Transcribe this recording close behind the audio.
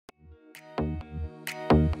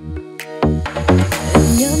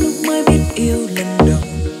Em nhớ lúc mới biết yêu lần đầu,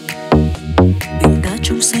 tình ta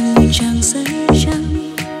trong xanh như trang giấy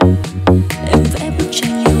trắng. Em vẽ bức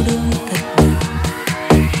tranh yêu đương thật đẹp.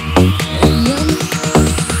 Em nhớ lúc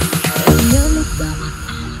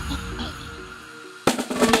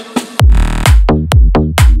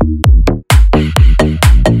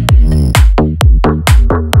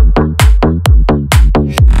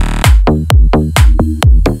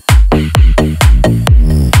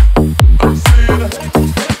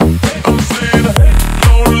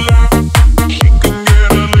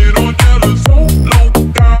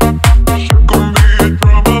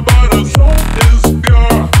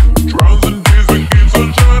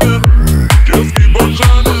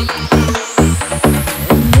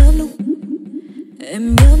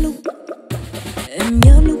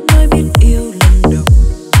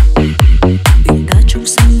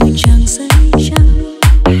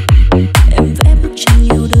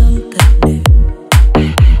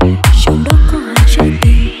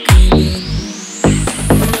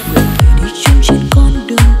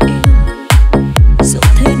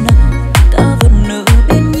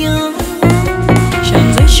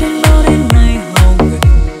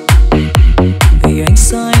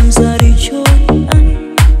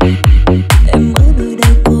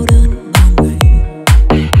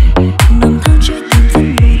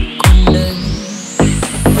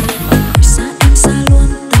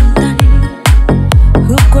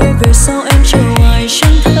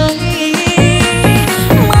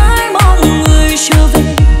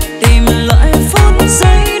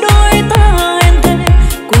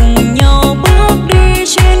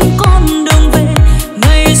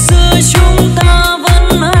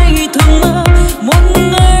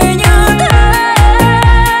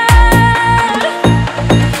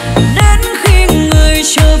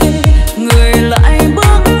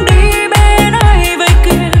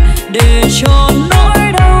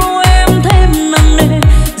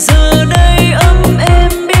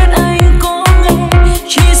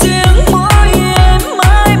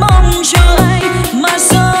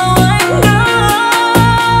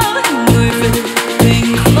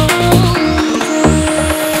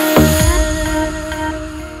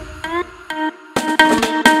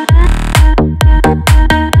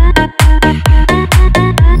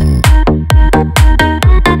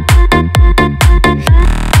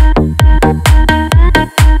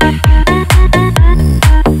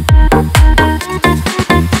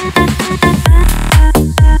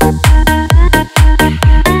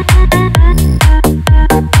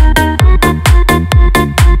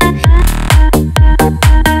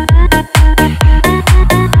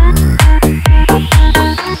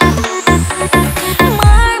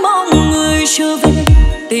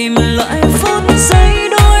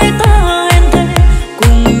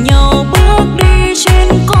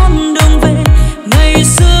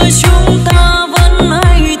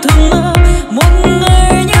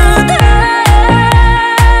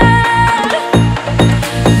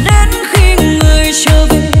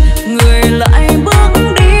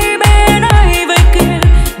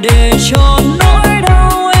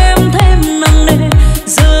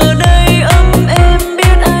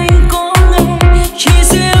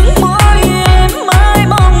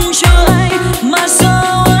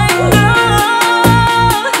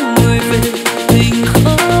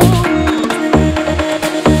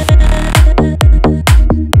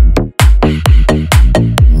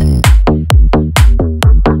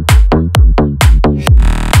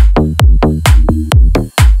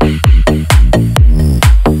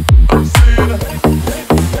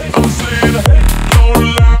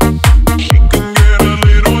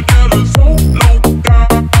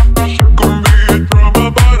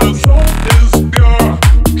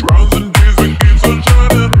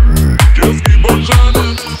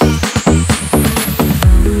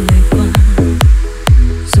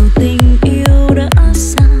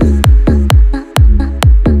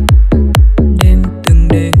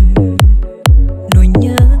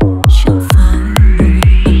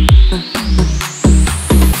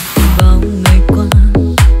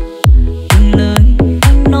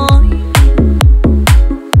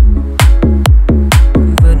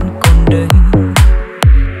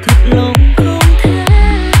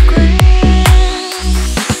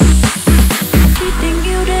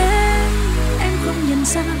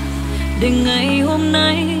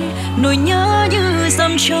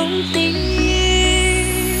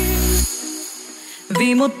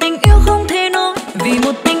Vì một tình yêu không thể nói, vì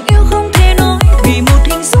một tình yêu không thể nói, vì một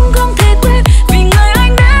hình dung không thể quên, vì ngày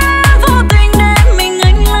anh đã vô tình để mình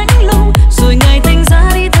anh lạnh lùng, rồi ngày thành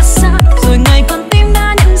ra đi thật xa, rồi ngày con tim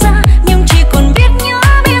đã nhận ra, nhưng chỉ còn biết nhớ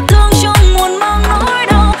biết thương cho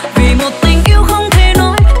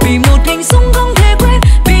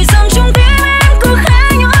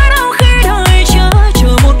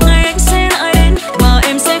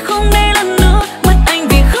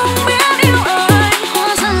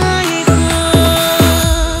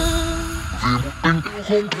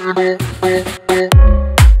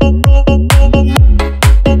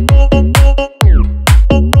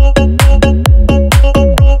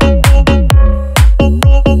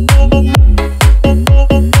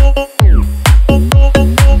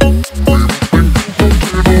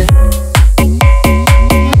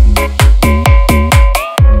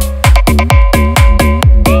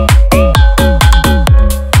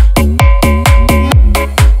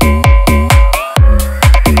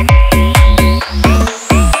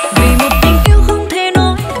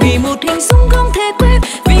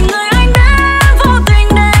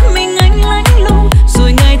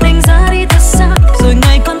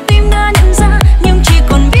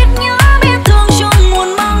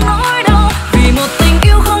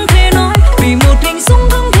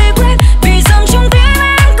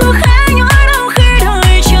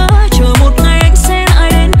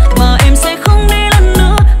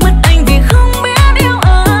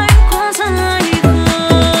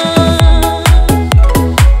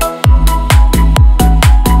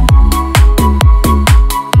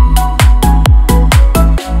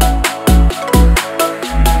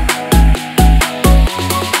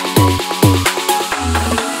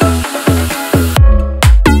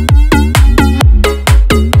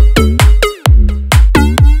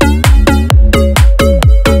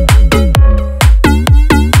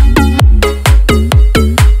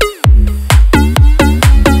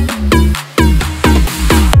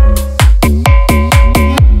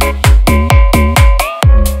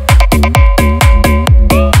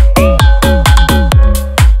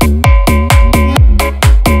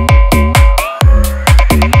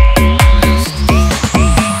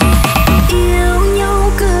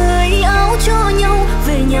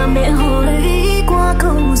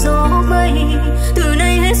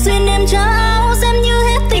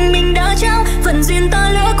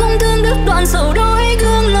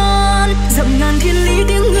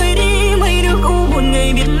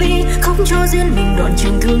riêng mình đoạn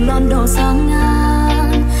trường thương loan đỏ sang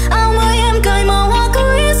ngang. Áo mới em cài màu hoa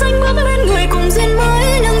cưới xanh bước lên người cùng duyên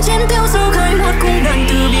mới, lưng trên theo dấu khai một cung đàn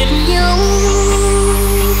từ biệt nhau.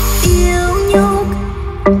 Yêu nhau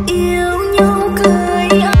cười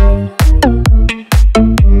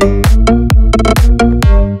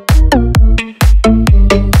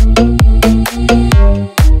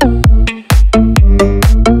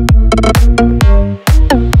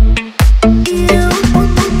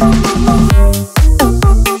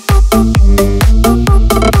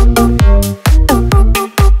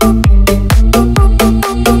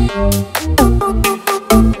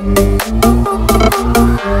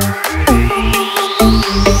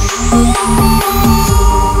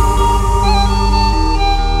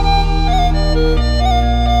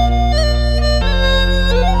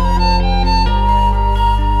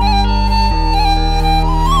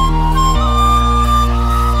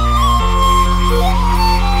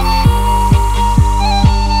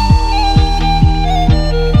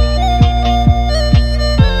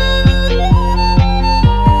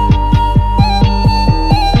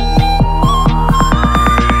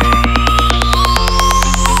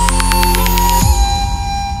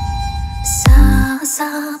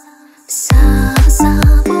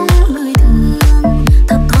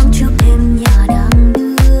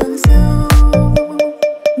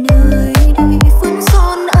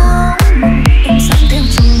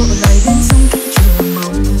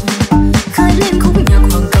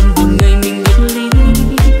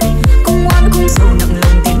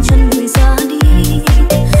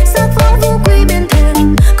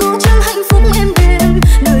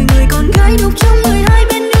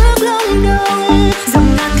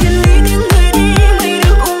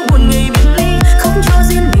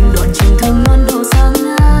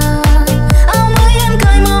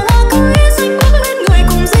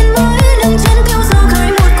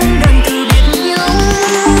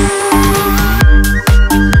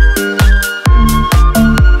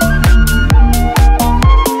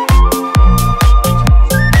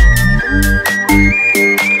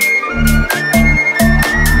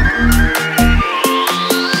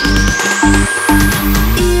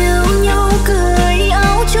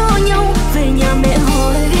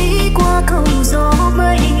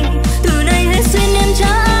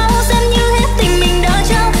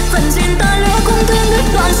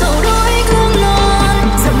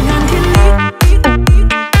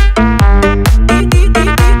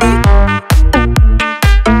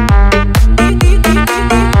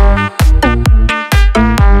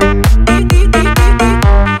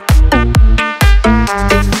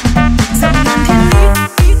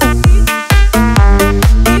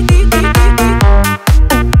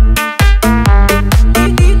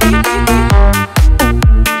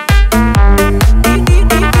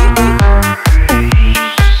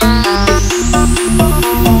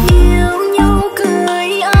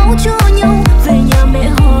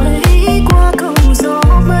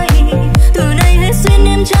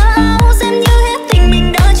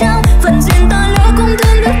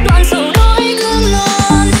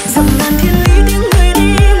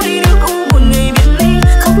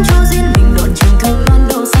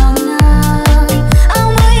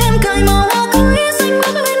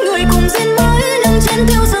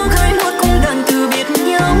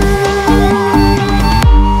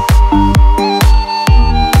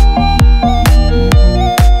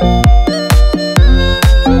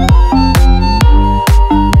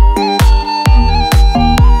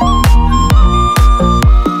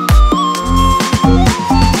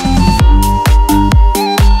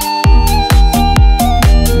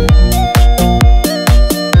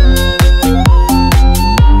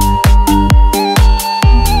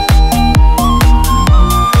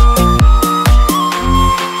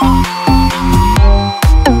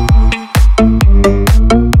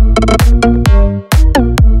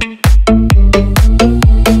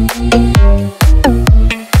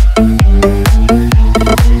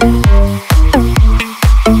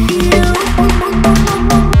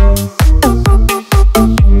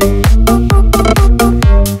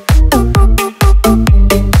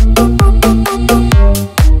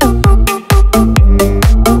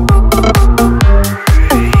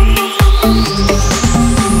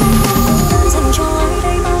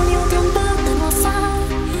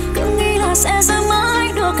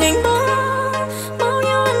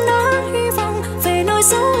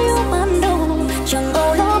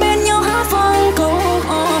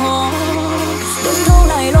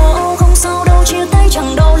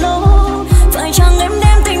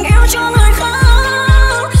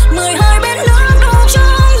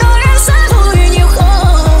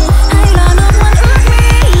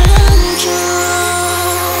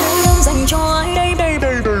cho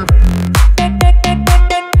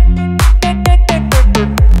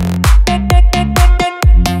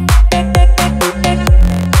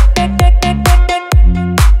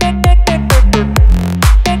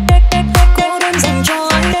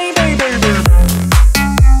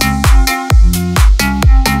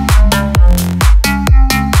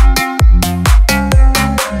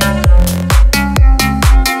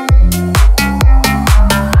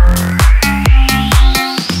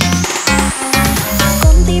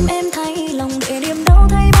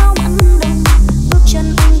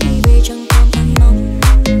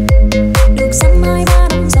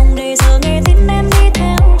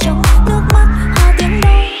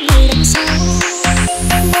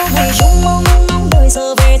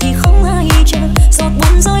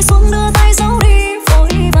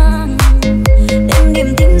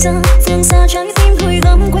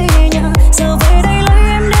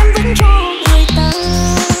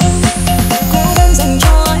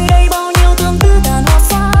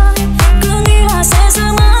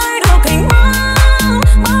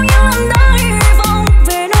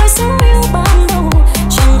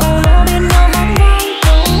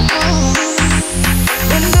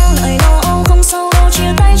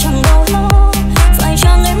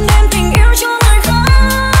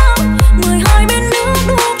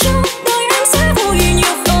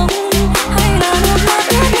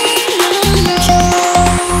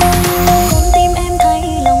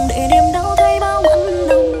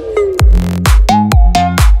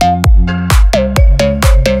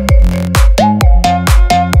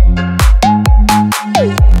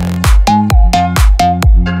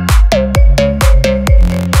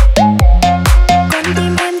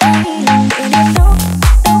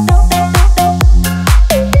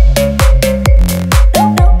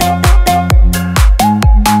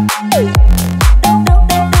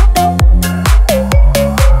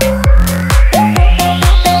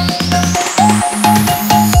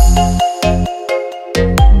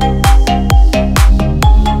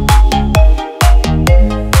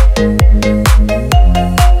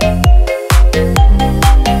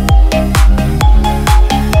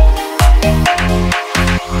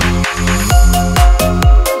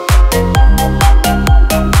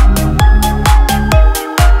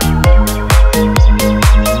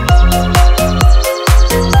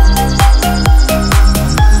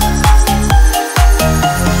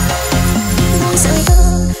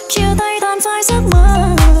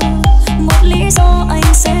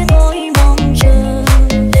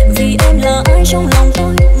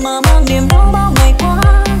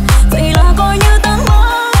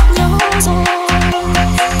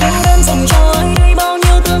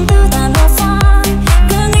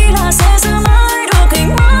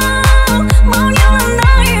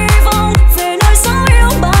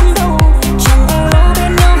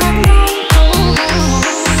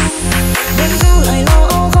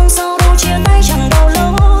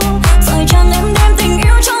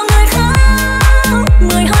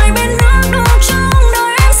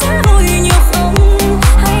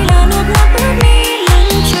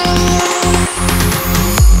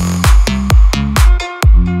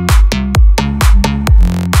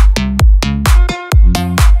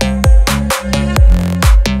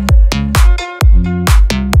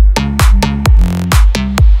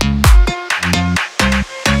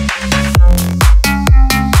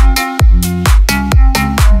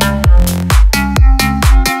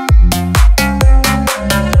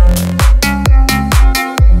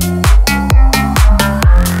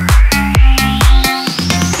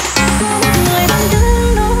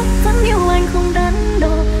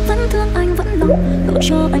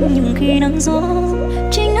anh khi nắng gió.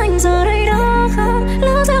 Chính anh giờ đây đã khác,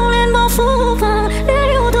 lá reo lên bao phũ phàng để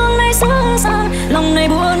yêu thương này sẵn sàng. Lòng này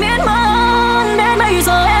buồn miên man đến bây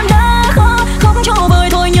giờ em đã khó, khóc cho vơi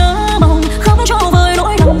thôi nhớ mong, khóc cho vơi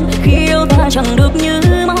nỗi lòng khi yêu ta chẳng được như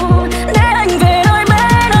mong. Để anh về nơi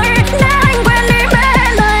bên ấy, để anh quên đi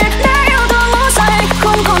bên này, để yêu thương mất say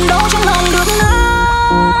không còn đâu trong lòng được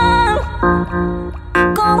nữa.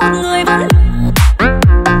 Có một người vẫn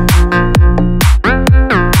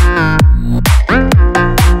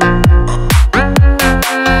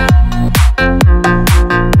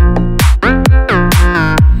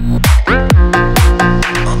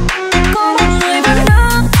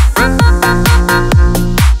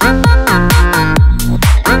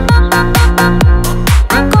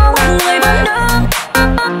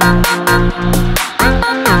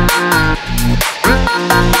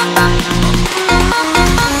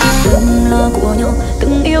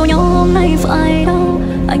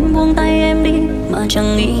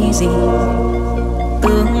chẳng nghĩ gì.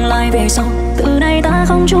 Tương lai về sau, từ nay ta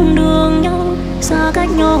không chung đường nhau, xa cách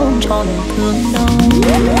nhau không tròn thương đau.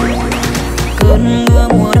 Cơn mưa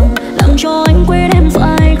mùa đông làm cho anh quên em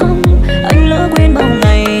phải không? Anh lỡ quên bao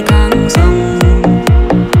ngày tháng sống.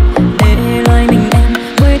 Để lại mình em,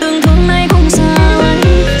 với tương thương này không xa anh,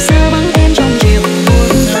 xa vắng em trong chiều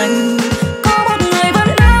buồn lạnh. Có một người vẫn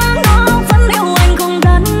đang đó, vẫn yêu anh không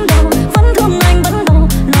đắn đo, vẫn thương anh vẫn lo,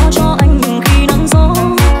 lo cho anh khi nắng gió.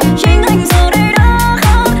 Chính anh giờ đây đã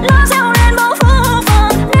khác, lá reo lên bao phũ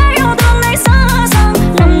phàng để yêu thương này xa xăm.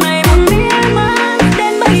 Lòng này buồn miên man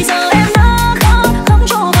đến bây giờ em đã khác, khóc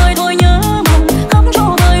cho vơi thôi nhớ mong, khóc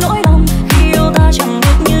cho vơi nỗi lòng khi yêu ta chẳng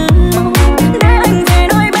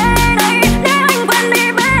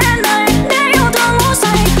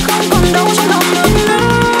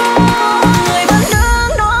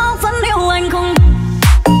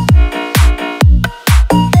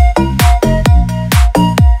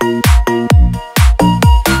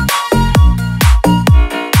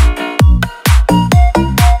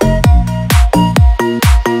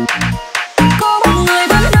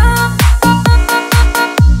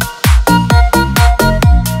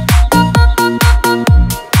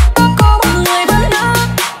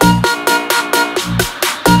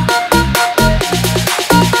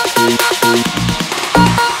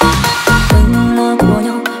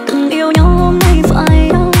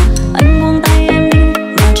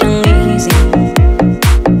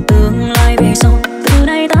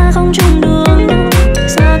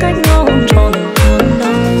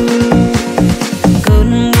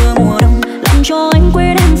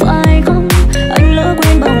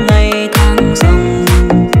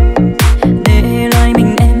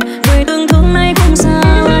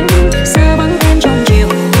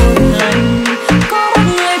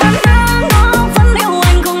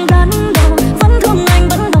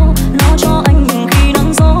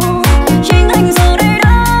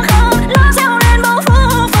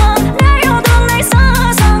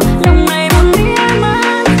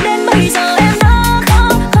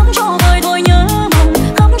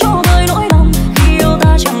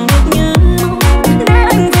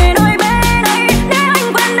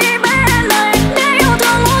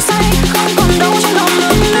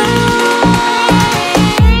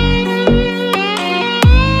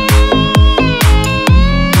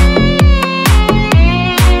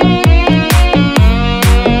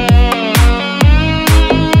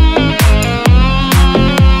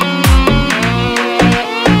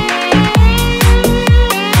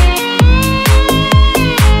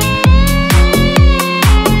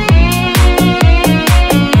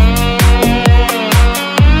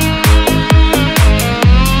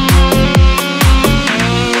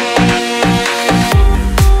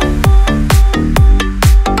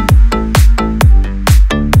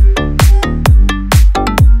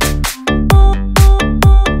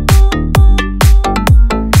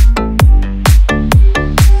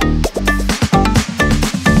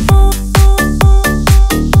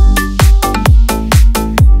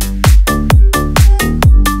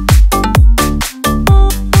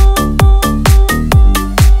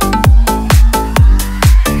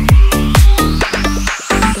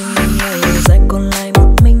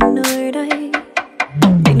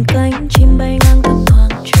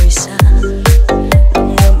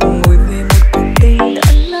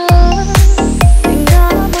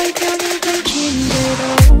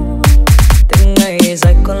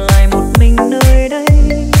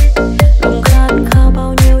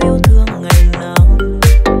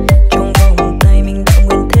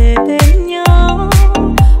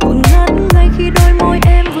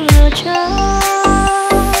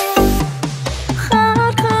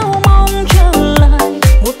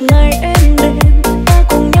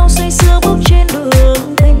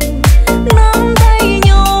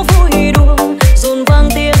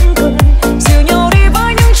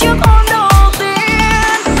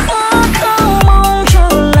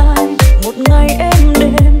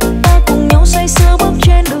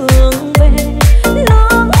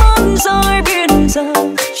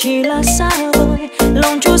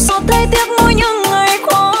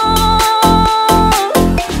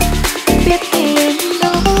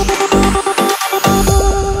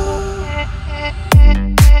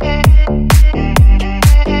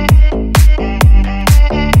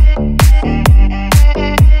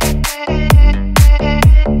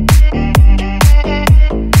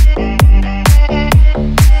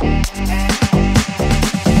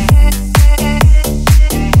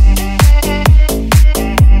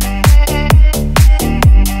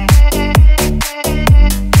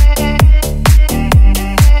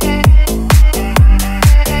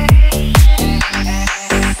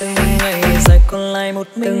lại một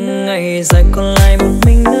mình từng ngày dài còn lại một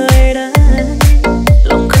mình nơi đây.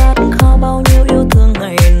 Lòng khát khao bao nhiêu yêu thương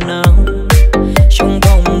ngày nào, trong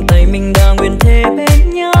vòng tay mình đã nguyện thề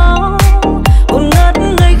bên nhau. Hồn ngất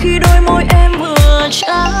ngây khi đôi môi em vừa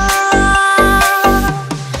trao.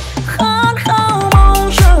 Khát khao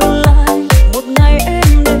mong trở lại một ngày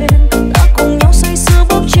êm đềm, ta cùng nhau say sưa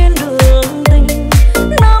bước trên đường tình.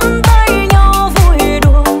 Nắm tay nhau vui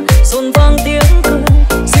đùa, dồn vang tiếng cười,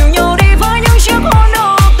 dìu nhau đi với những chiếc hôn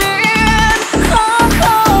đầu tiên. Khát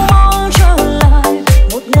khao mong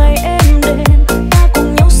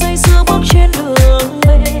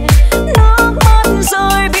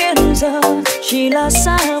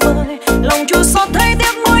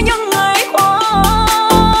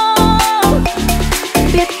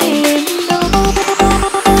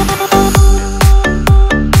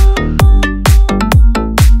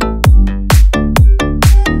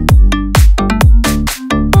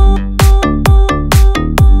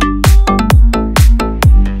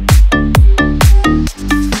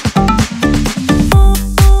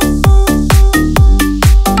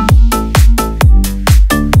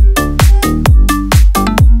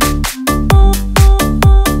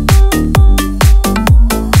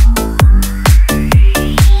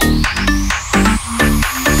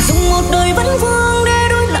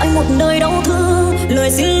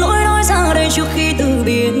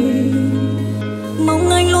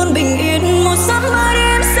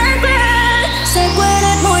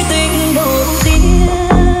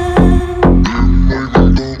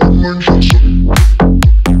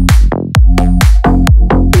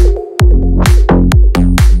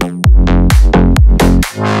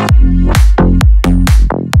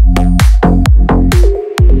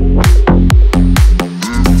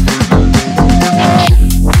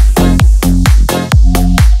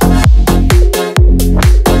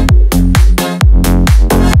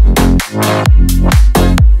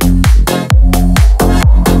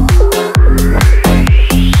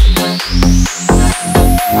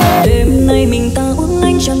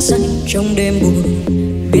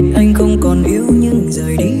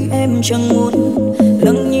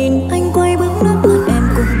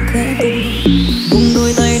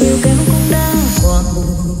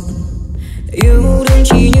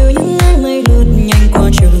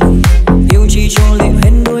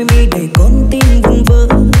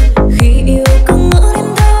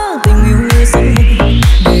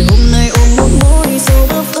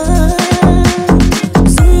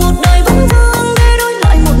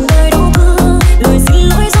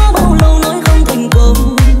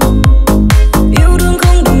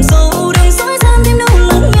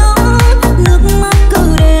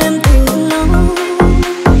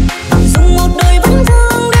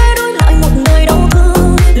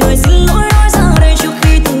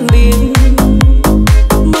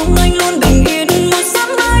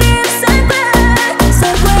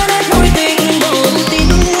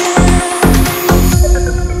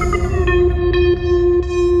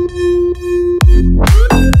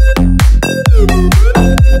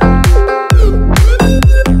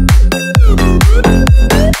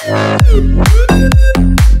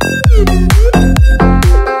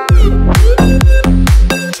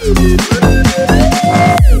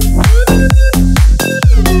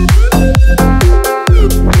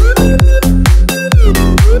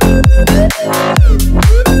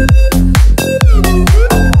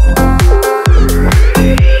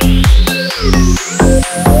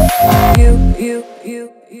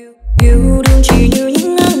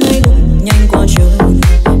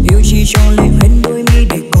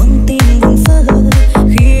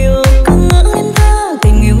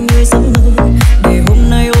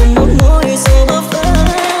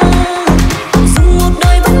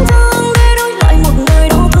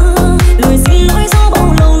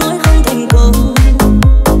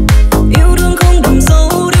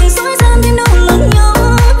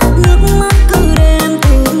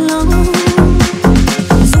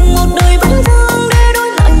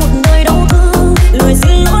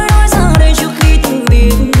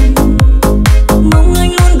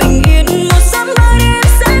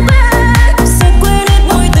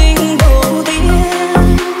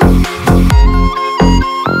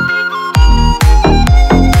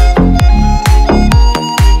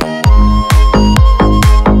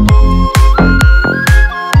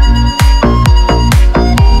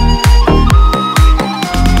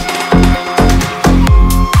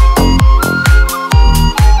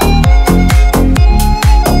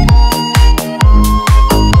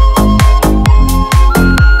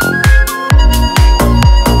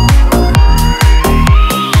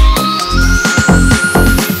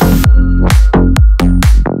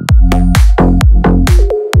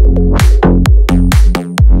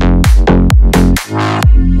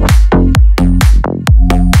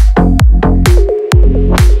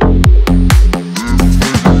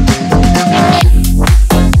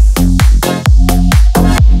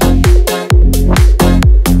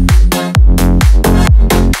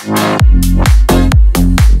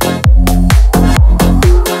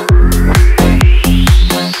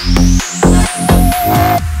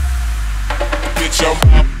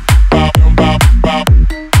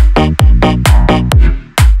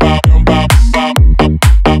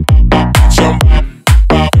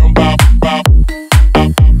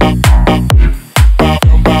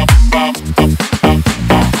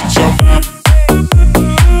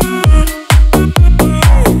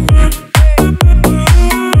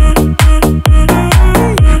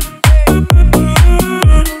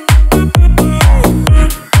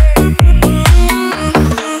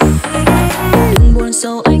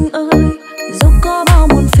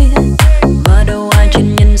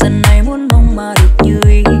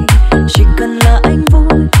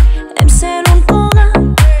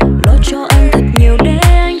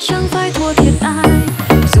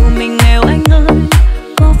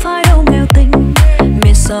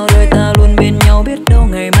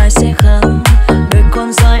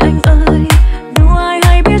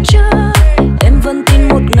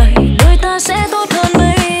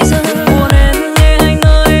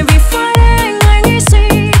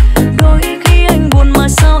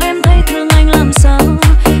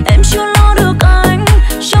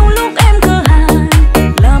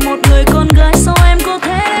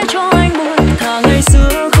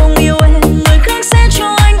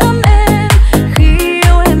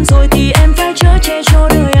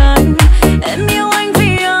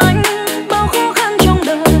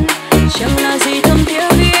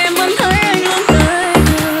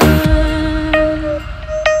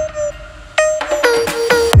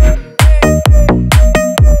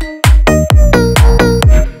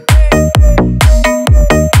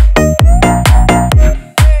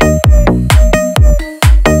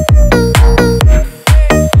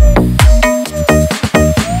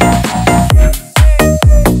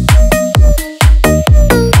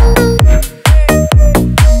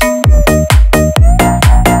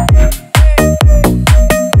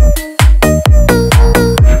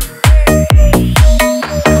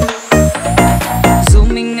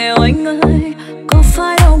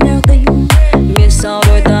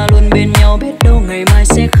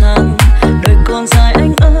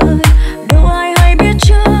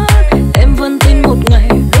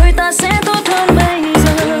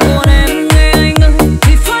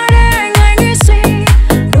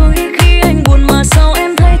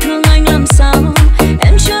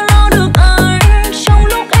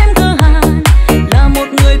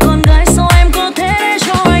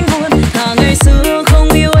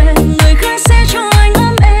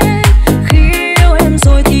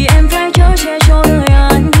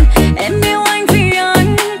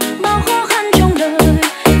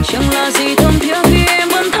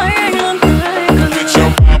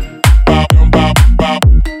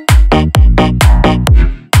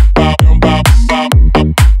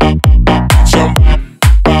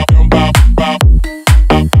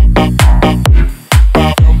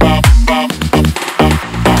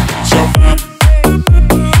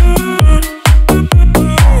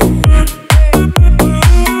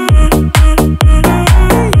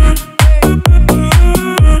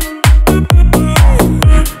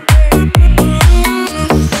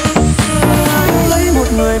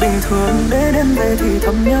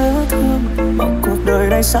nhớ thương, mà cuộc đời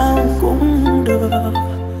này sao cũng được.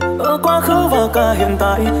 Ở quá khứ và cả hiện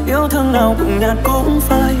tại, yêu thương nào cũng nhạt cũng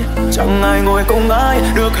phai. Chẳng ai ngồi cùng ai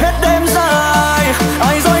được hết đêm dài.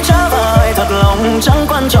 Ai dối trá và ai thật lòng chẳng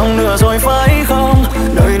quan trọng nữa rồi phải không?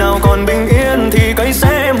 Đời nào còn bình yên thì cây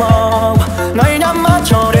sẽ mọc. Ngày nhắm mắt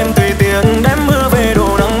cho đêm tùy tiện, đem mưa về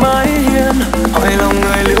đổ nắng mái hiên. Hỏi lòng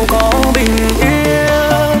người liệu có bình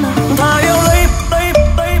yên. Thà yêu lấy,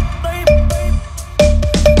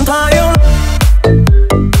 thà yêu.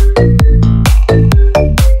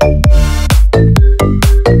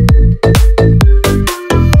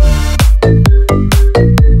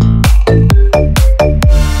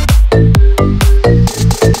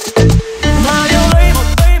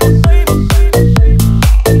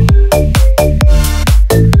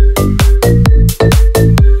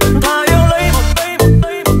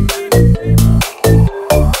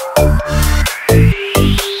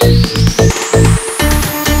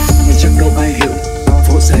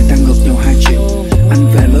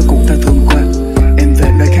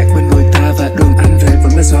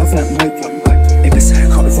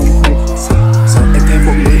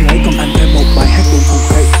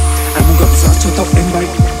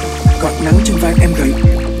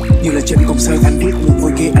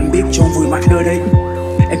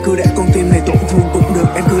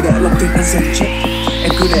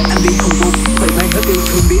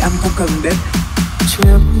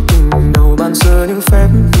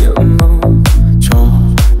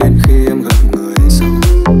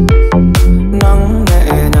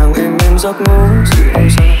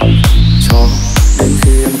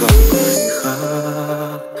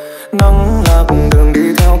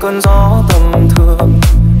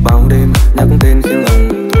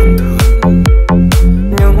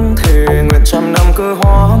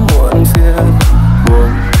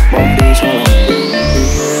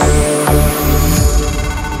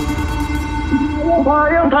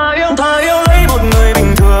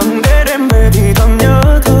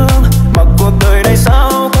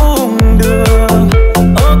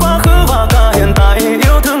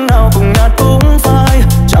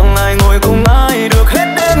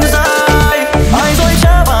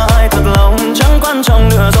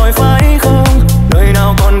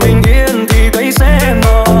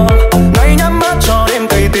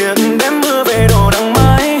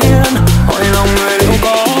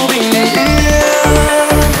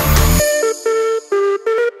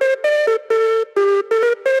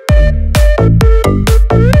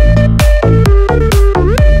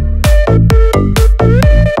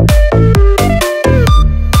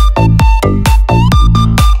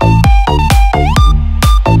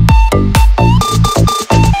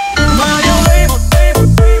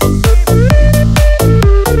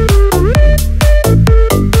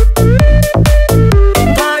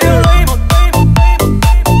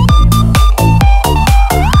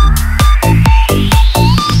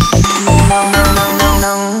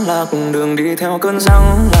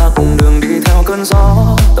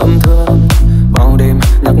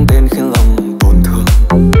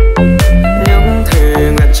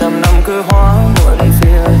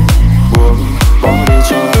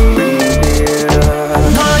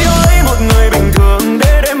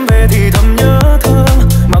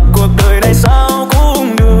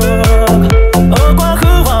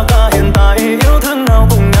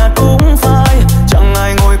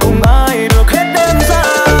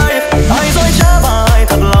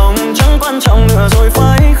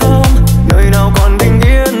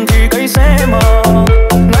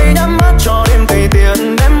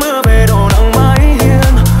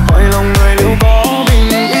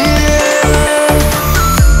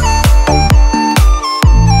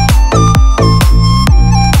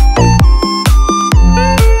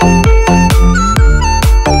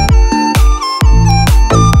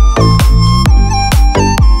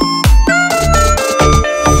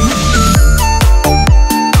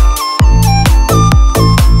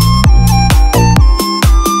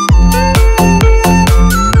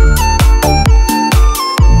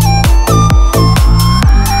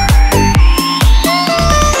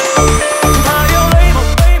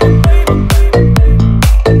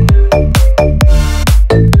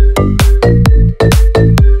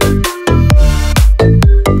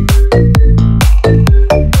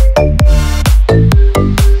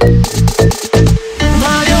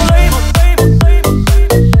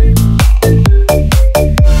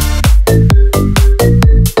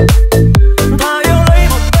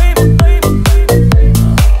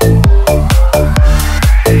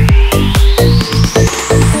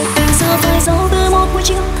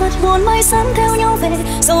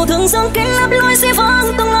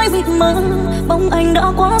 mơ, bóng anh đã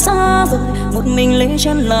quá xa vời. Một mình lấy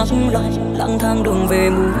chân lạc loài, lang thang đường về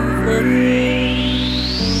mù khơi.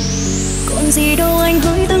 Còn gì đâu anh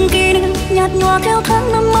hỡi từng kỷ niệm nhạt nhòa theo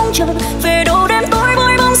tháng năm mong chờ. Về đâu đêm tối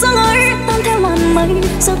vui bóng dáng ấy tan theo màn mây.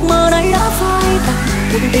 Giấc mơ này đã phai tàn,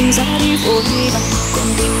 cuộc tình ra đi vội vã, con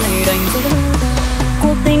tim này đành vỡ tan.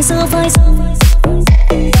 Cuộc tình xưa phai dần.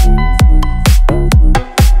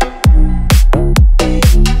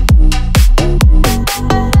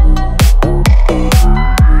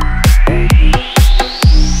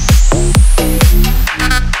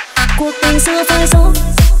 Cuộc tình xưa phai dấu.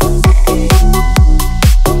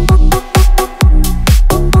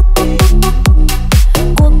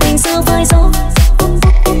 Cuộc tình xưa phai dấu.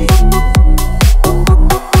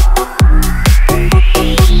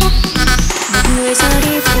 Một người ra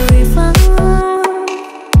đi vội vã,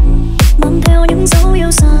 mang theo những dấu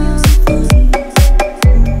yêu xa vời.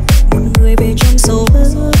 Một người về trong sâu bơ,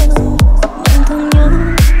 mang thương nhớ,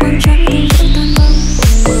 mang trái tim vỡ tan bao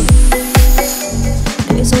vòng mơ.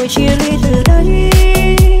 Để rồi chia ly từ đây,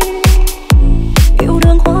 yêu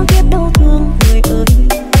đương hóa kiếp đau thương người ơi.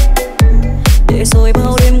 Để rồi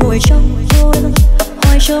bao đêm ngồi trong cô đơn,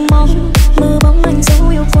 hoài chờ mong mơ bóng anh dấu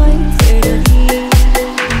yêu quay về đây.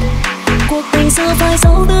 Cuộc tình xưa phai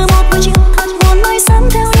dấu từ một buổi chiều thật buồn mây sáng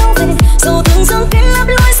theo nhau về. Dẫu từng dâng kín lấp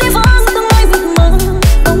lối sẽ vang từng mây mịt mờ,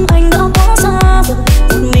 bóng anh đã quá xa vời.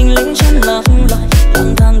 Một mình lấy chân lạc loài,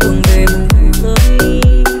 lang thang đường về mù khơi.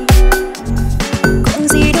 Còn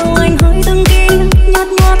gì đâu anh hỡi từng kỷ niệm nhạt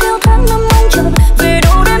nhòa theo tháng năm mong chờ. Về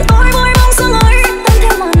đâu đêm tối vui bóng dáng ấy tan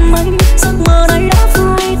theo màn mây. Giấc mơ này đã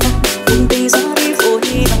phai tàn, cuộc tình ra đi vội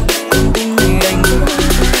vã, con tim này đành vỡ tan.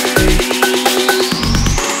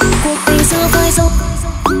 Cuộc tình xưa phai dấu.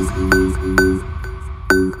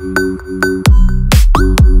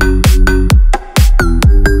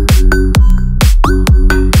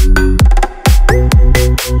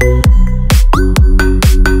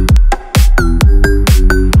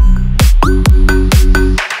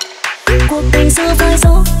 Cuộc tình xưa phai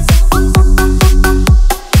dấu.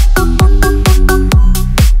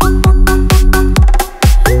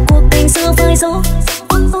 Cuộc tình xưa phai dấu.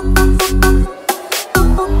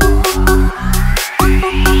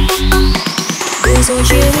 Để rồi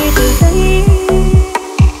chia ly từ đây,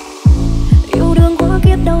 yêu đương quá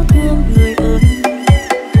kiếp đau thương người ơi.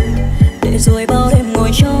 Để rồi bao đêm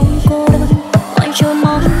ngồi trong cô đơn, anh chờ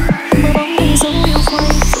mong mơ bóng anh dấu yêu quay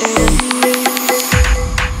về đây.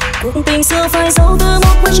 Cuộc tình xưa phai dấu từ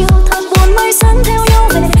một buổi chiều thật buồn mây sáng theo nhau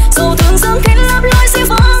về. Dẫu thường dâng kín lấp lối sẽ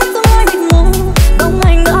vang từng mây mịt mù, bóng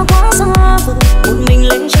anh đã quá xa vời. Một mình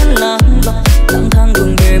lấy chân lạc loài, lang thang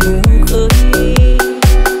đường về mù khơi.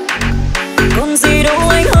 Còn gì đâu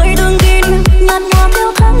anh hỡi từng kỷ niệm nhạt nhòa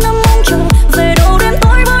theo tháng năm mong chờ. Về đâu đêm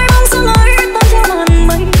tối vui bóng dáng ấy tan theo màn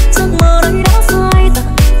mây. Giấc mơ này đã phai tàn,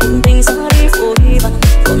 cuộc tình ra đi vội vã,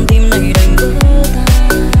 con tim này đành vỡ tan.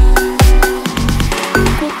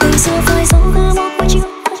 Cuộc tình xưa phai dấu từ một buổi chiều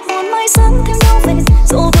thật buồn mây sáng theo nhau về.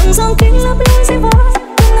 Dẫu từng dâng kín lấp lối sẽ vang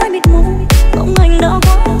từng mây mịt mù, bóng anh đã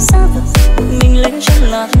quá xa vời. Một mình lấy chân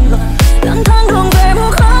lạc loài, lang thang đường về mù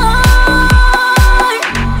khơi.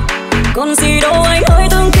 Còn gì đâu anh hỡi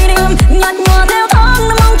từng kỷ niệm nhạt nhòa theo tháng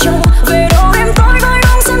năm mong chờ. Về đâu đêm tối với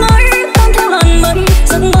bóng dáng ấy tan theo làn mây.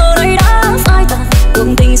 Giấc mơ này đã phai tàn, cuộc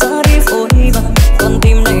tình ra đi vội vã, con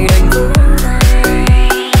tim này đành vỡ tan.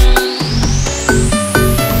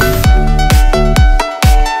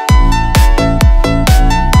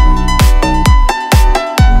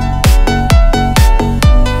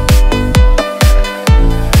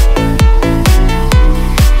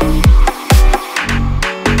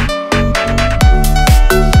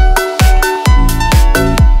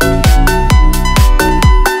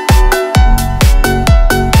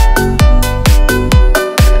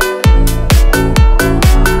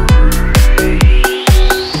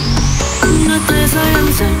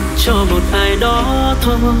 Cho một ai đó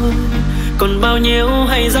thôi, còn bao nhiêu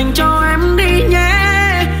hãy dành cho em đi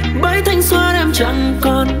nhé. Bởi thanh xuân em chẳng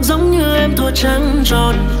còn giống như em thua trắng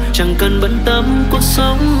tròn, chẳng cần bận tâm cuộc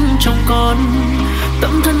sống trong con.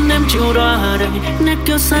 Tấm thân em chịu đọa đầy, nét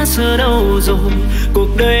kiêu xa xưa đâu rồi. Cuộc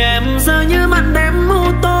đời em giờ như màn đêm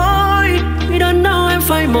mù tối, đơn đau em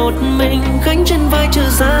phải một mình gánh trên vai chữ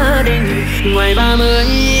gia đình. Ngoài 30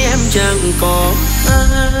 em chẳng có ai,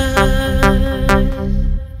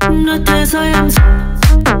 nói thế giới em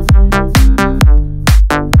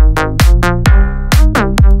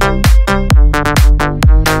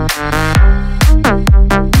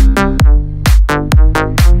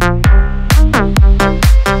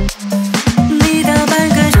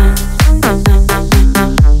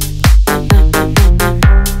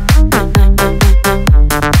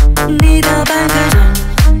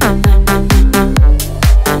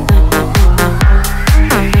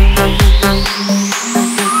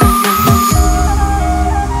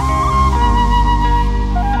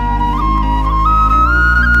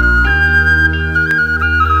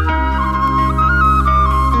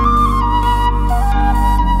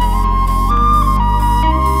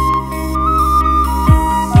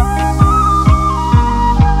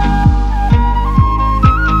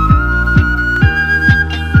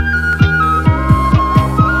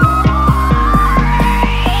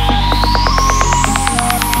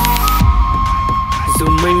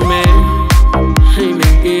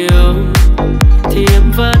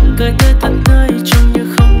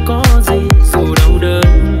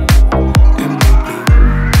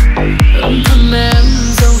thầm em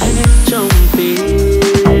dấu hết trong tim.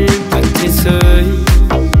 Cả thế giới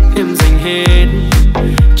em dành hết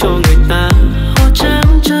cho người ta hoa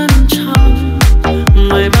trắng trân trọng.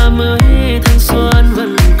 Ngoài 30 thanh xuân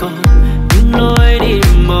vẫn còn những lối đi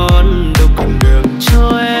mòn đâu còn đường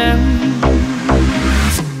cho em.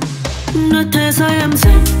 Nơi thế giới em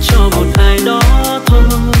dành cho một ai đó thôi,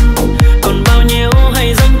 còn bao nhiêu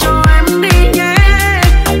hãy dành cho em đi nhé.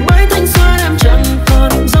 Bởi thanh xuân em chẳng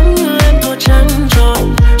còn giống như em thua trắng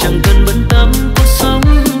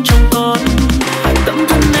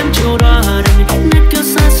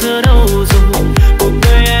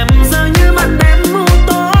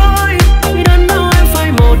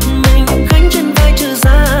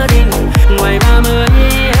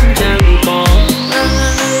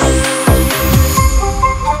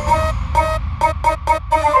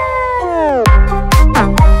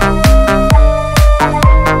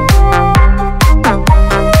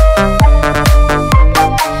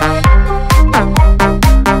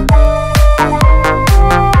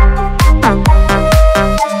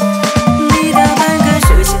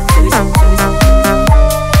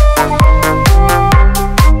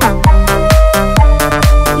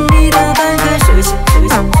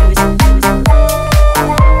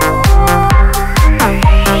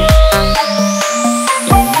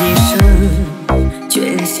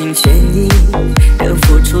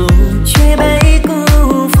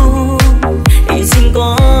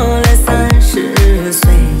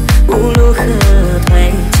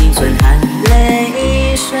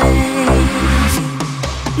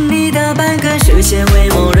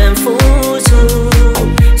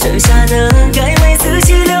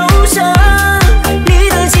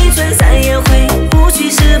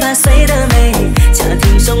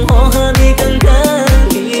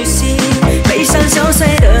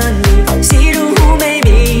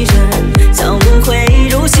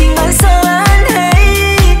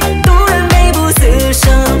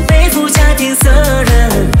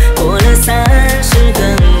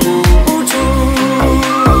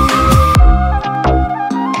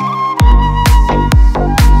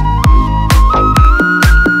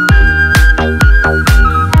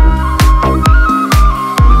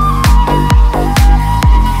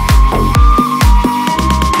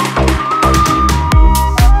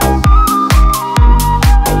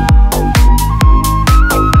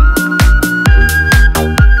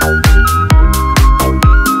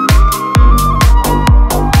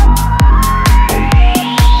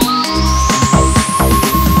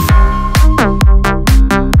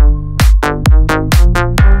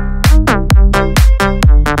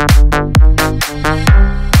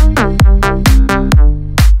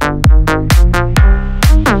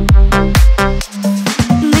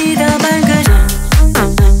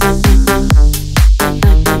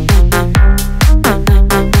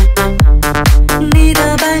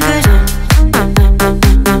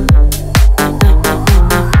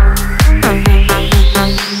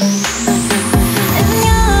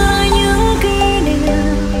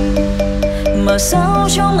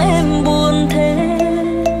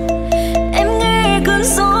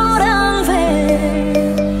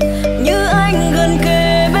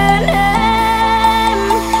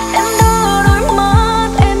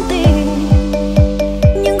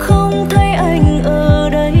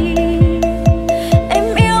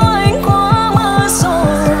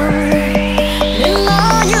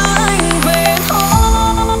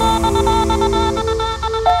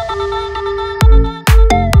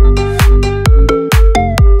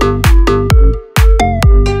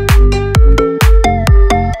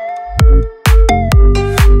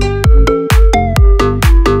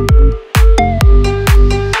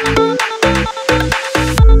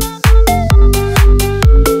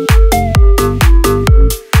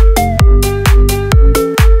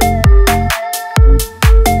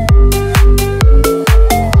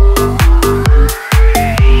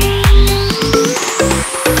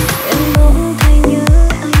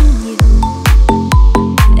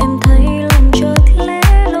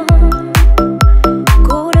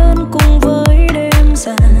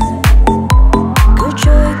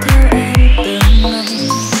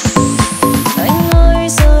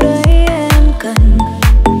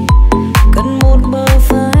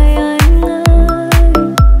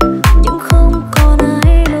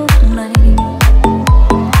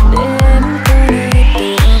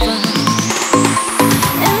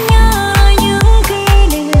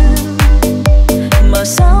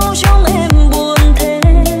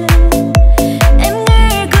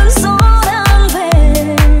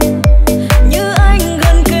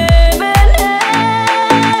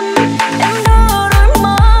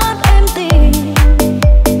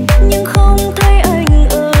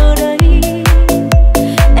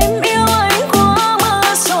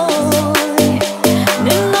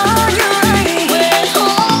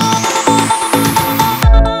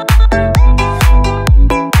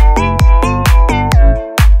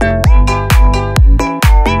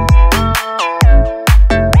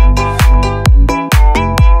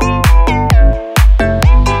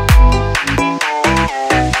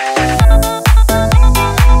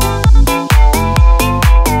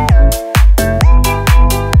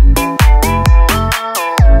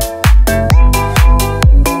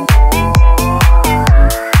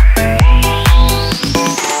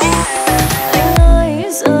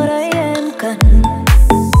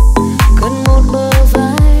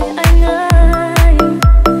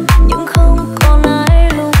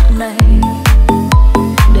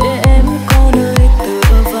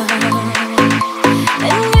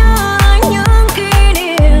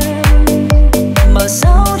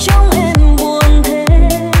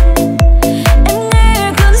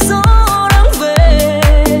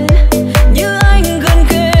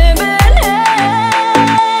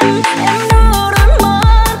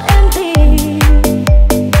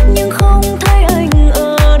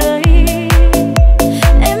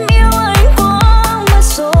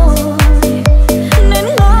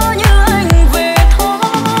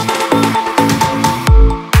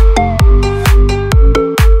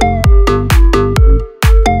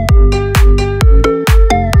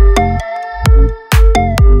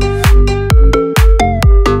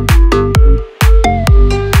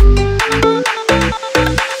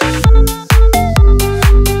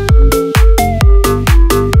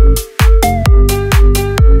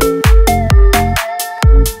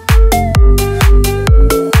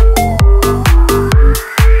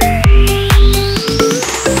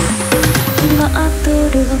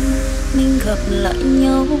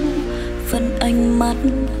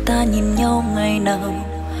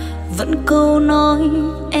câu nói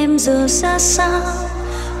em giờ ra sao,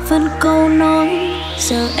 vẫn câu nói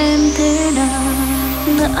giờ em thế nào.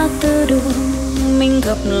 Ngã tư đường mình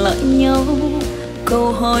gặp lại nhau,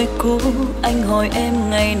 câu hỏi cũ anh hỏi em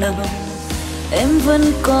ngày nào. Em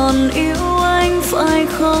vẫn còn yêu anh phải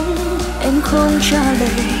không? Em không trả lời,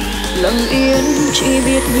 lặng yên chỉ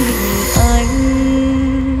biết nhìn anh.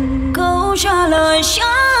 Câu trả lời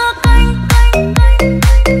chắc anh.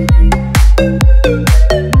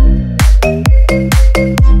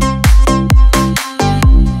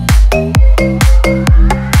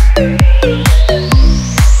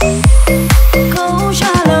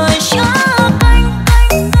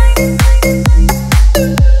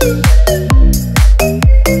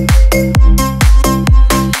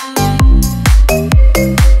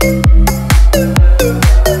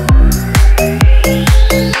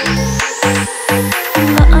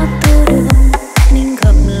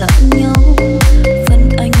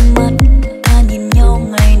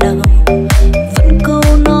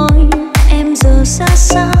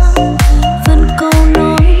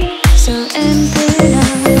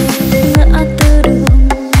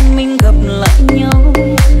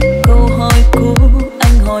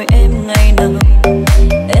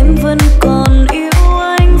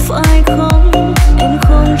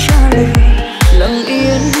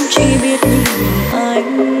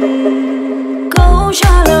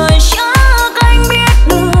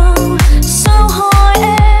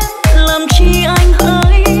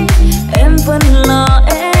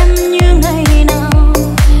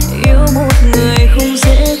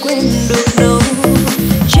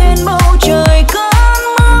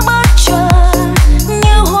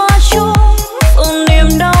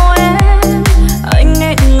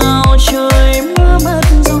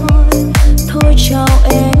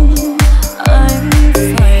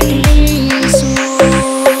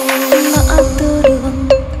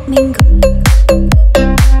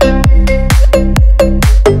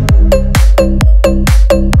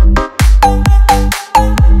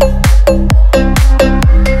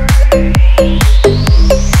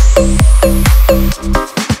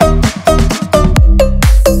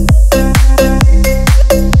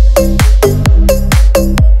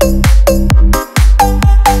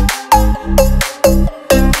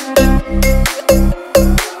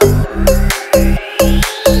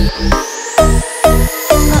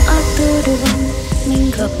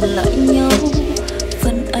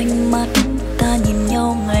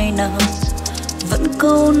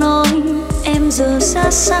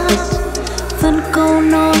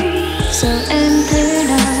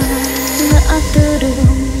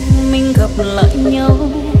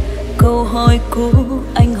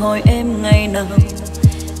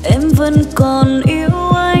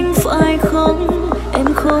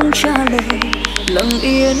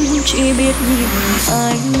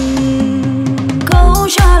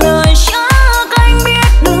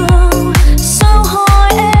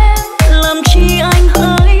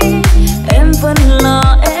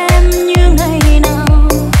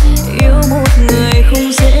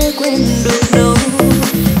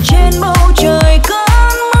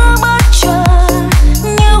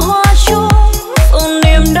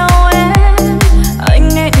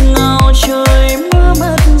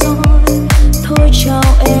 Thôi chào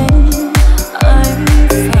em, anh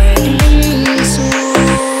phải đi.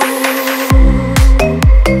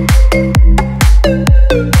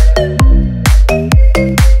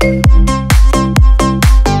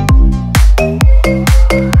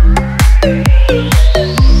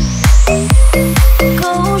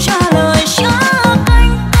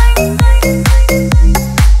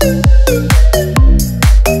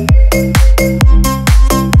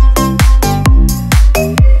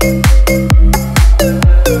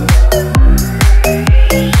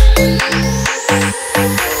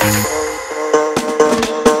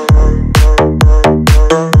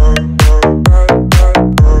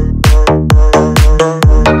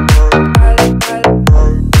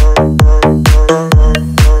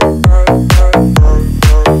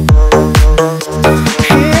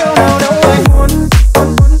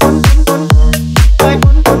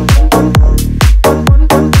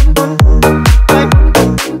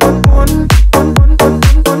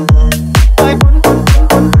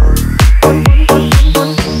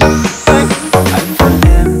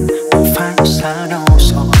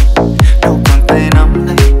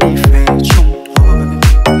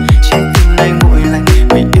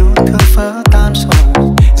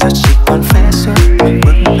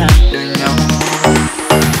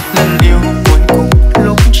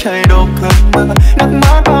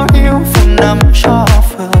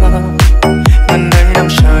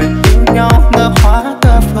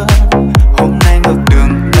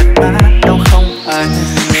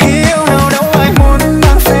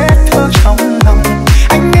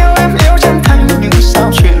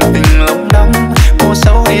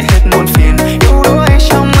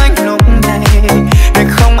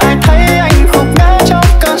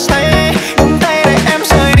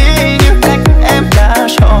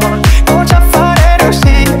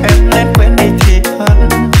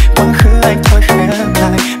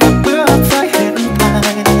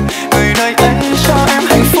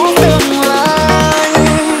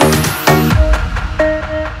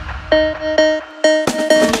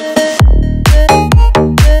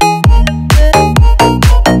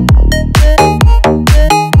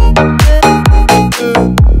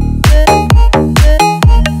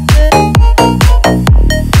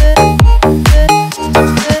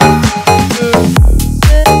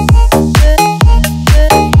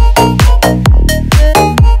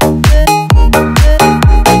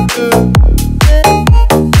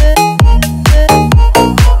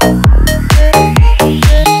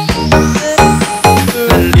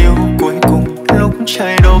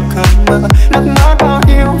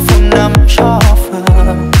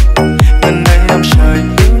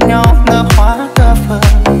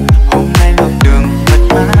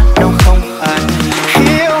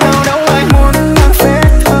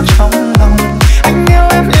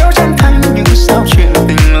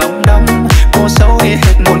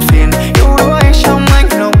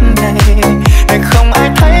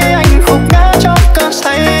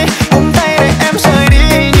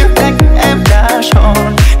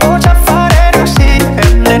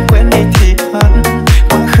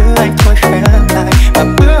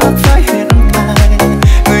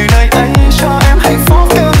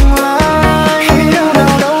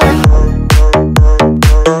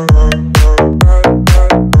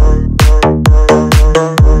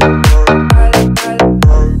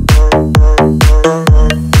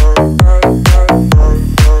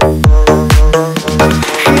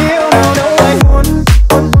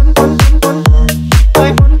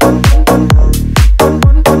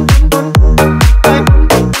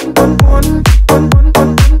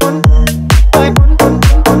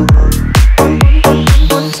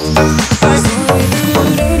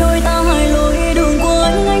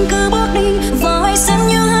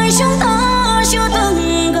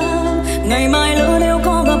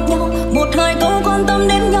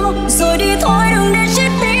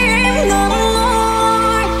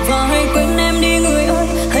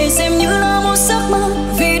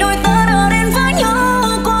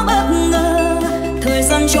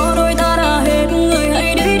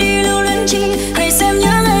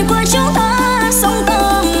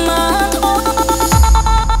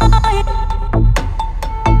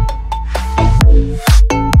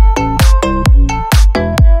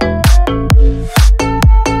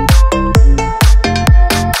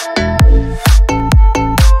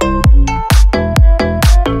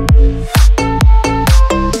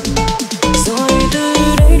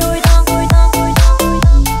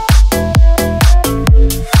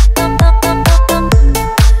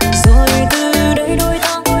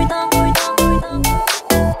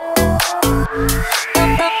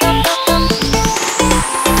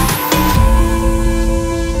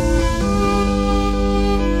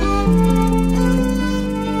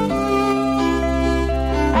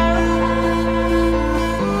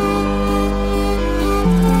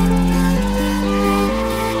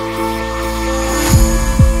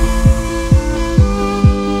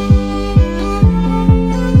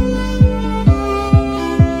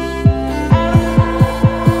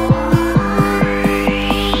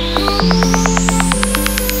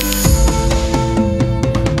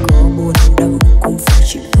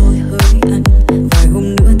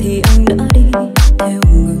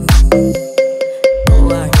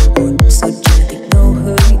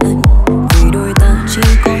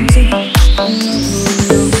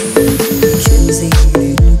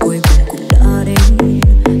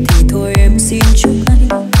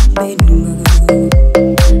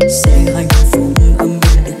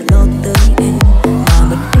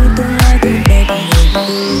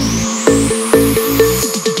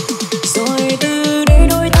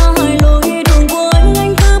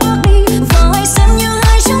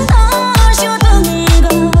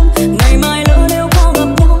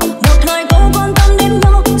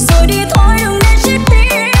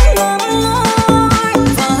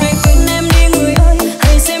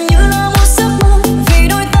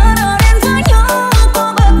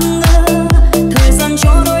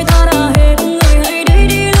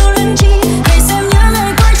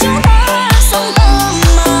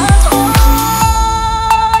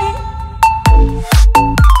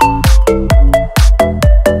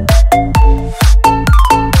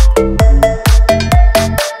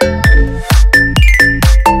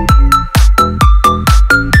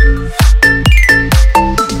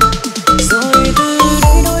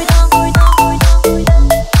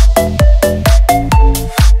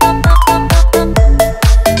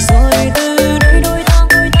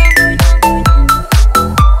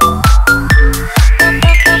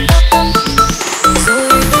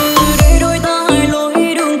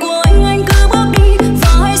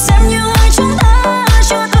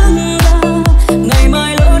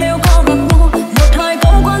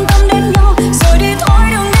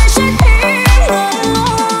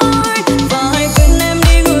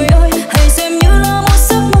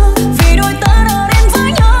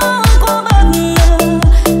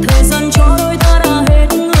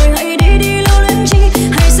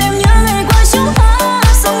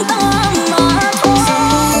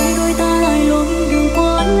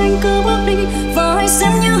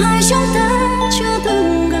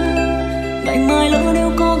 ngày mai lỡ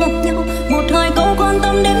nếu có gặp nhau, một hai câu quan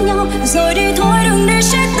tâm đến nhau, rồi đi thôi đừng để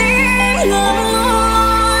chết tim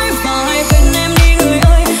ngơi. Và hãy quên em đi người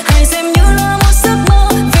ơi, hãy xem như là một giấc mơ,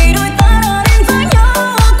 vì đôi ta đã đến với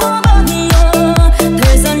nhau quá bất ngờ.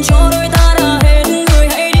 Thời gian cho đôi ta đã hết, người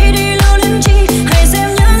hãy đi đi lưu luyến chi, hãy xem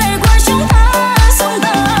như ngày qua chúng ta sống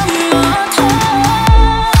tạm mà thôi.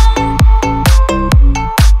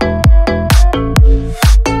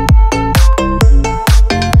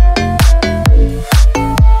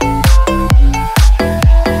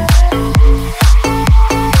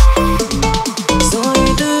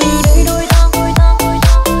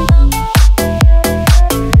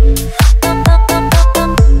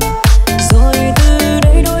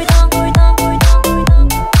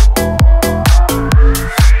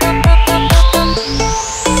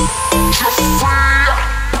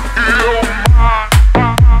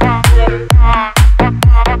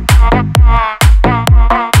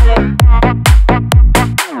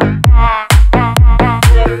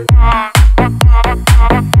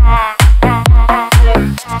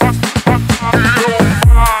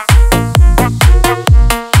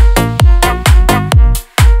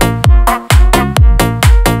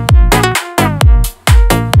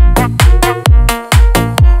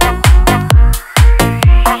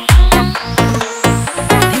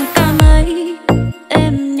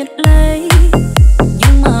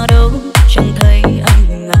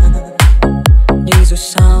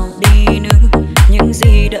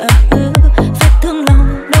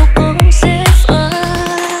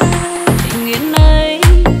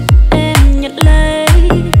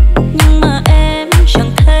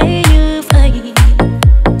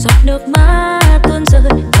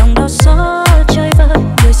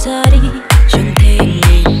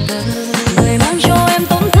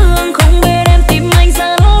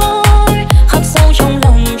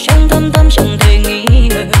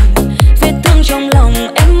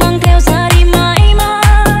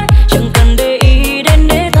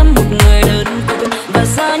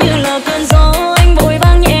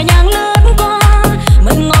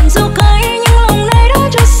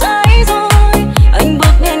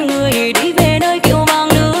 Đi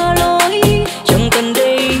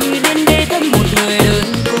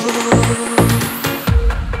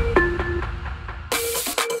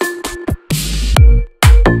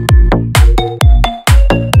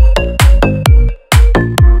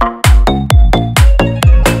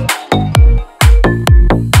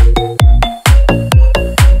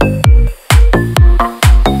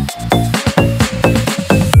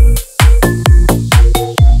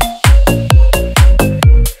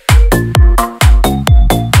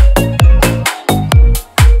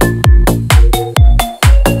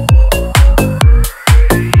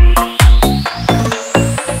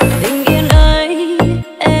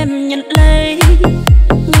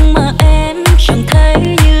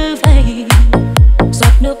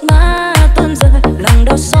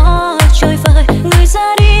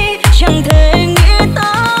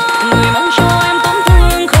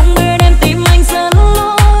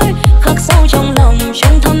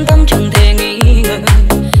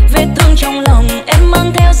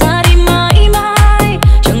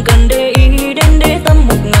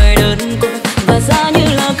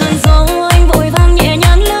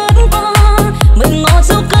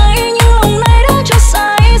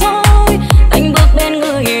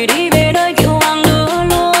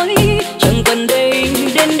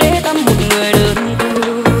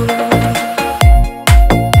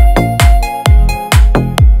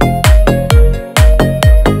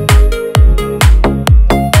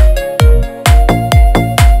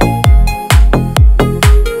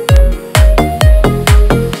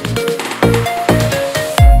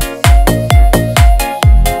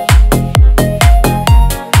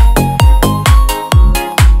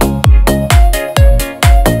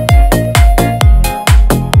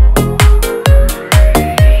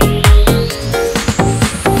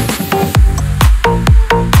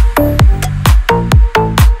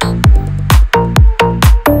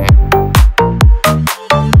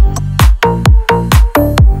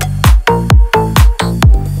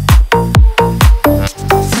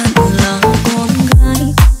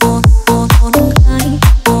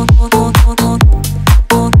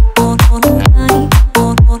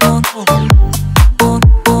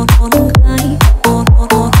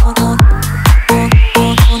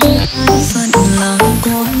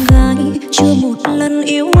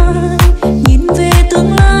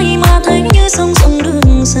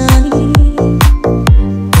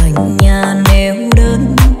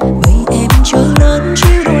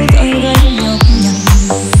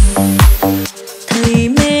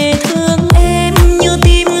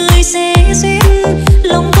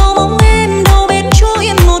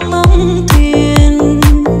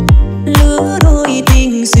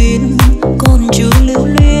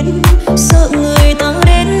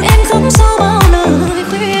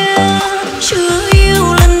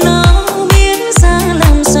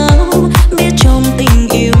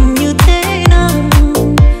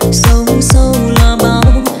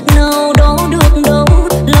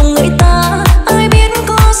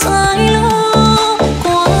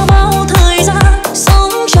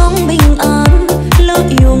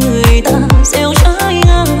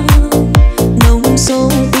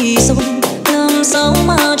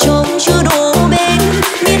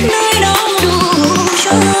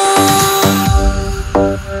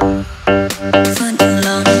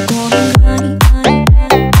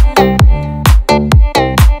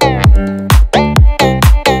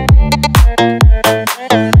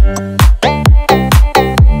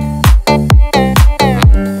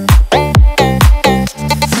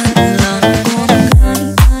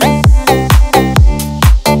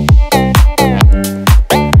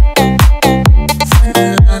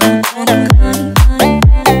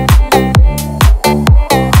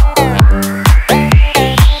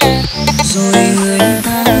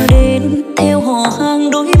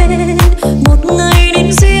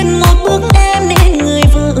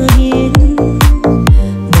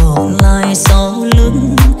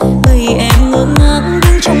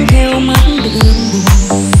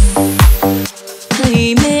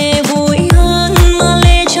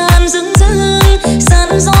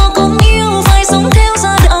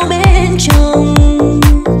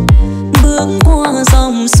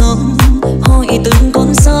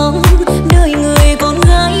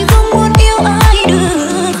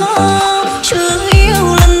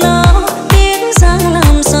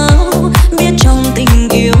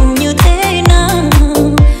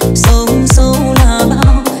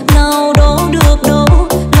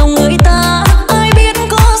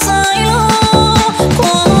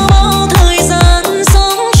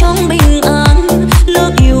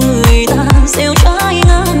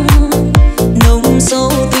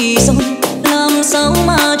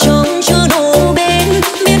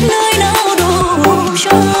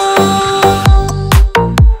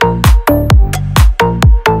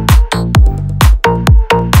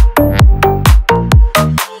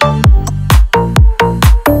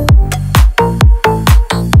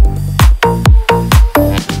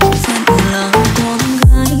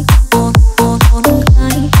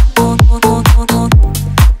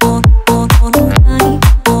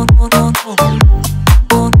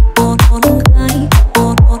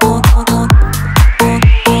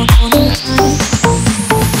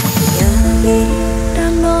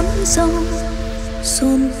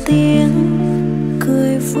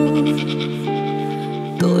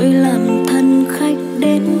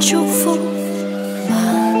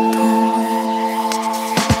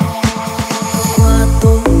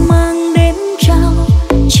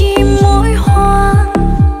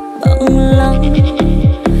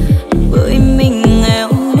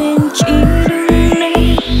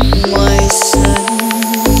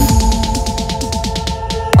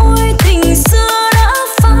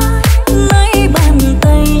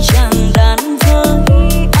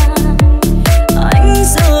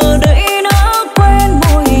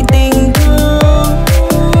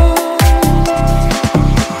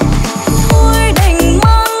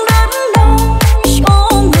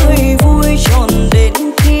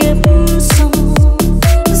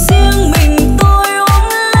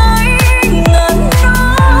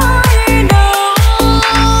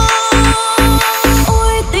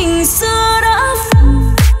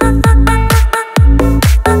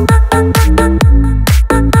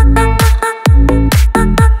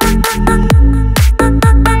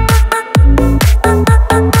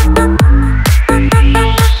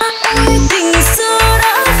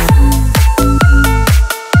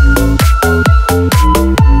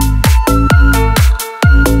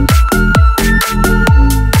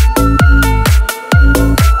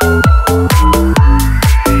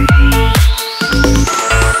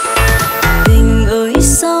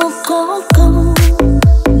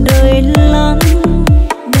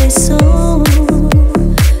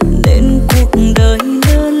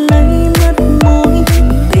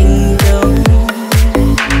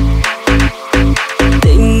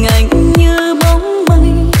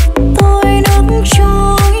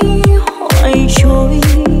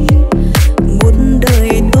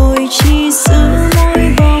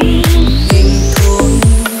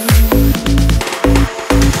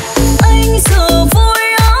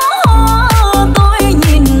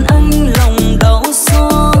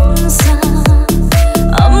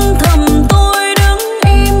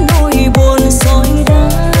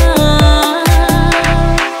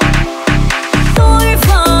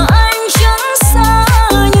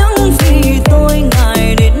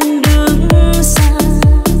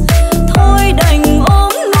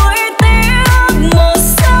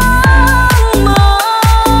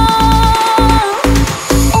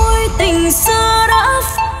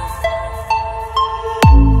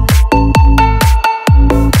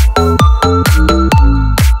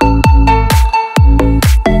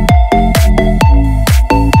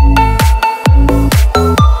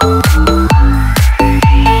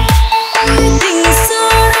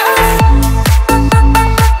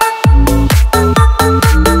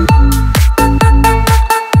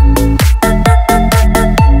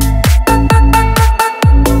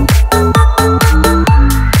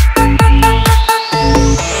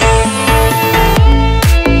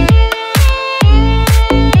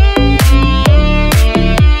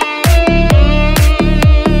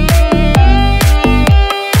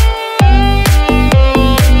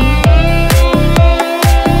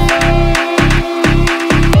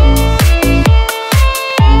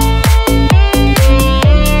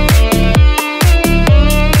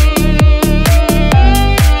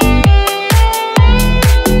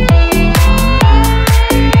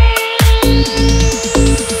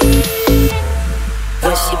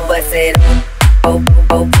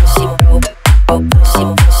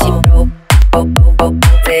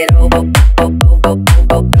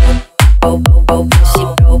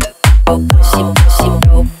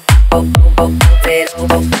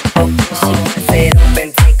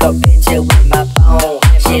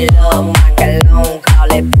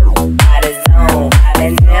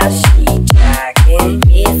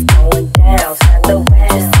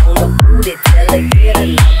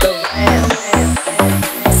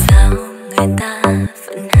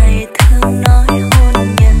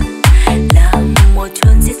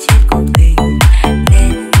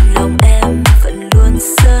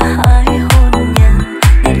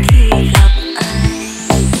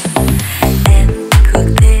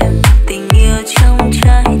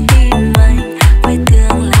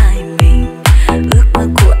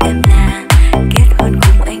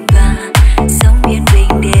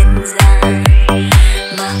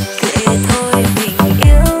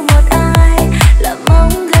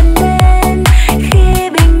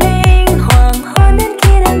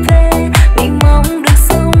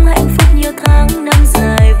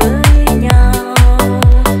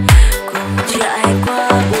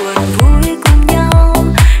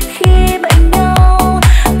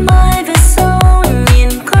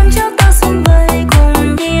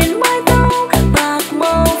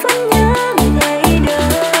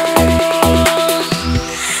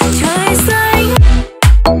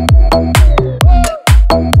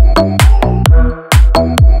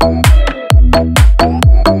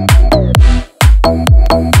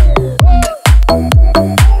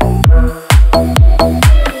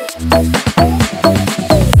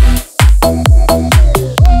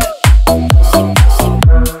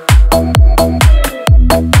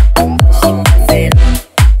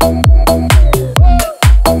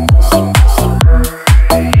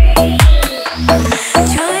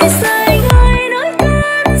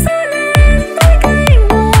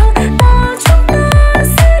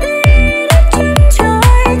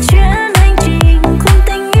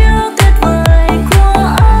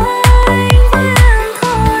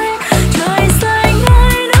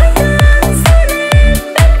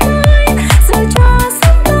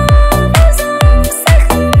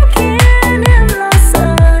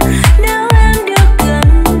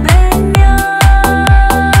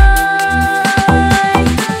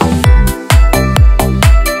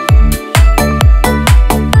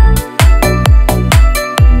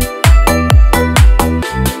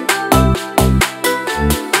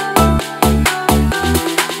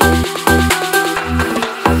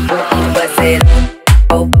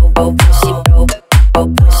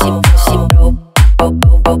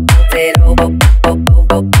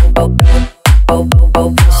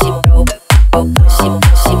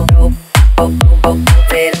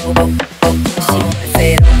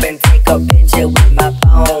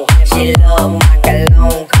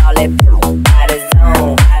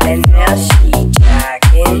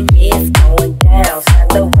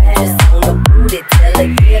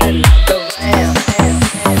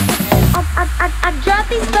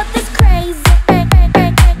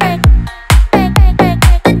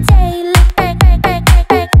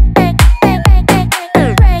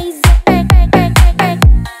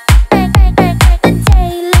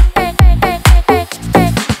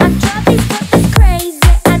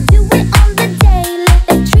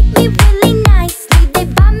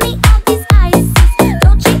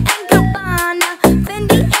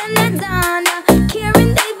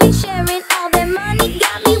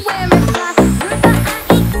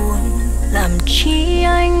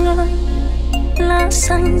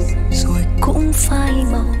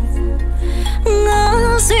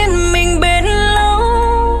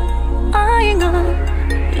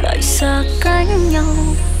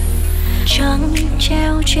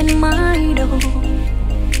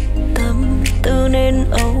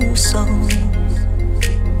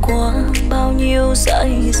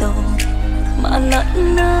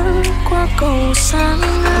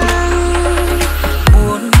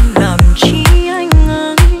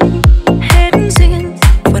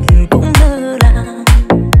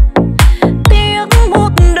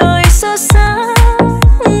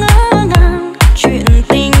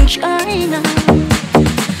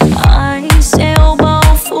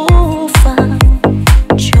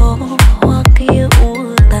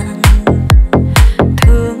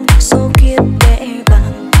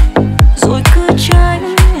rồi cứ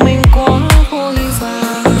tránh mình quá vội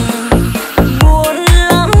vàng.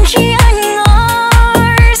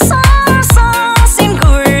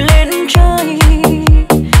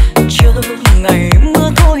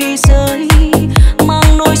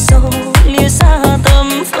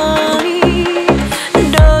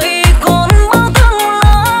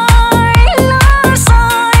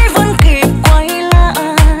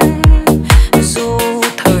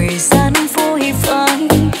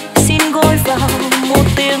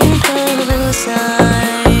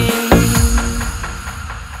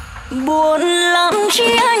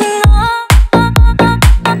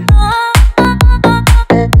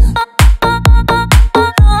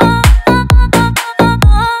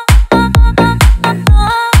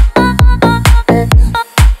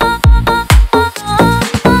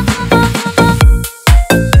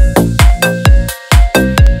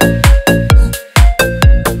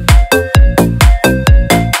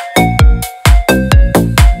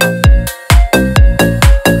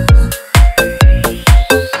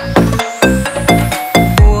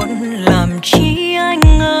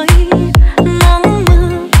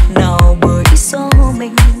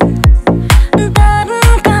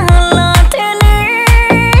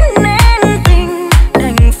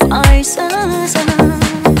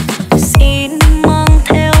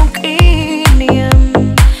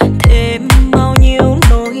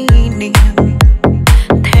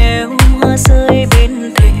 hoa rơi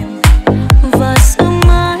bên thềm và sương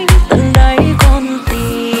mãi tận đáy con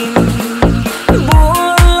tim.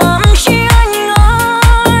 Buồn lắm chi anh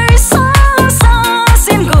ơi, xa xa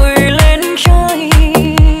xin gửi lên trời,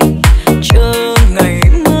 chờ ngày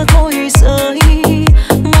mưa thôi rơi,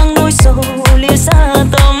 mang nỗi sầu lìa xa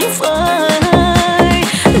tầm với.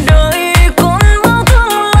 Đời còn bao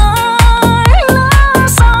thương lối lá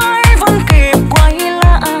sai vẫn kịp quay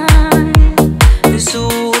lại, dù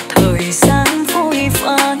thời gian vội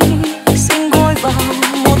vã xin gối vào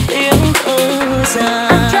một tiếng thở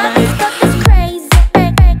dài.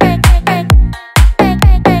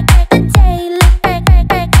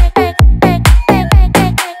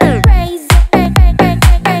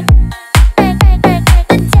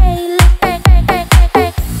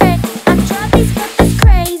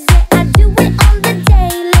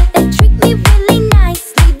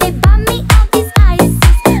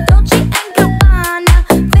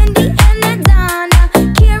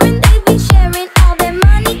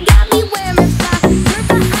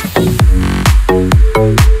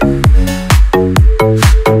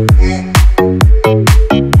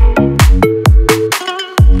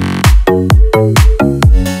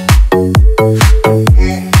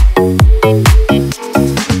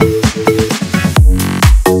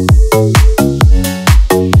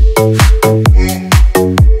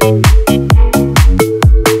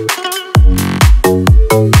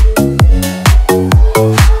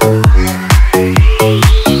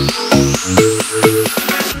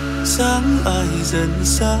 Dáng ai dần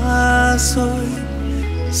xa xôi,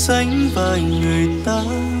 sánh vai người ta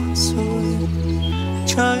rồi,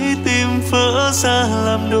 trái tim vỡ ra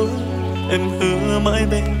làm đôi, em hứa mãi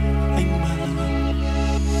bên anh mà.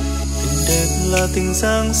 Tình đẹp là tình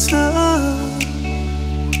giang dở,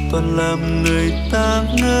 toàn làm người ta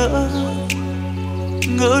ngỡ,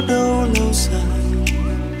 ngỡ đâu lâu dài,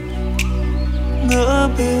 ngỡ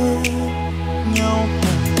bên nhau.